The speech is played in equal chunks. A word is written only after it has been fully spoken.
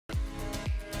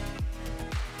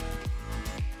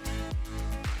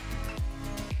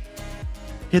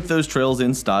Hit those trails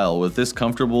in style with this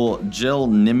comfortable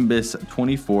Gel-Nimbus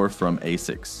 24 from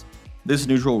ASICS. This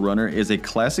neutral runner is a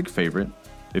classic favorite.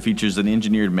 It features an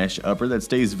engineered mesh upper that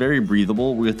stays very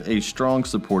breathable with a strong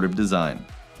supportive design.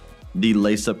 The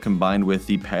lace-up combined with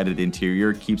the padded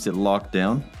interior keeps it locked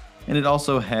down, and it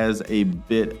also has a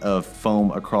bit of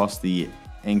foam across the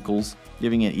ankles,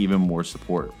 giving it even more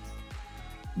support.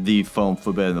 The foam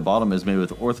footbed in the bottom is made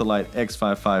with OrthoLite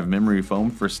X-55 memory foam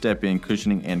for step-in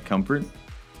cushioning and comfort,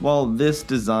 while this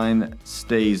design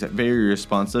stays very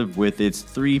responsive with its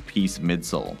 3-piece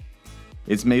midsole.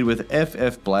 It's made with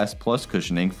FF Blast Plus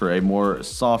cushioning for a more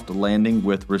soft landing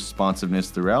with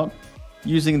responsiveness throughout,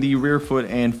 using the Rearfoot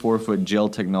and Forefoot gel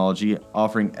technology,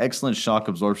 offering excellent shock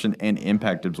absorption and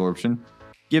impact absorption,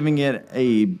 giving it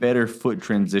a better foot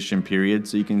transition period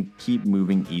so you can keep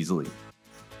moving easily.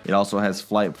 It also has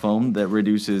FLYTEFOAM that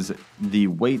reduces the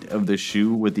weight of the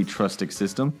shoe with the truss stick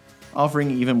system,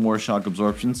 offering even more shock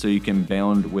absorption so you can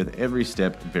bound with every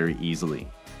step very easily.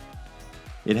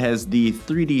 It has the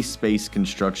 3D space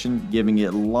construction, giving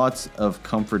it lots of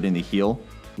comfort in the heel,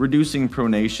 reducing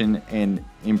pronation and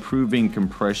improving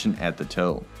compression at the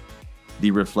toe.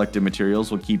 The reflective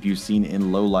materials will keep you seen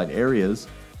in low light areas,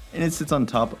 and it sits on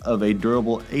top of a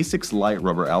durable ASICS light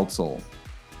rubber outsole.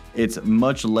 It's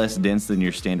much less dense than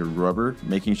your standard rubber,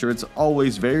 making sure it's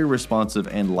always very responsive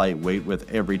and lightweight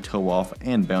with every toe off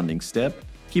and bounding step,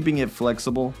 keeping it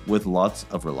flexible with lots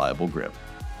of reliable grip.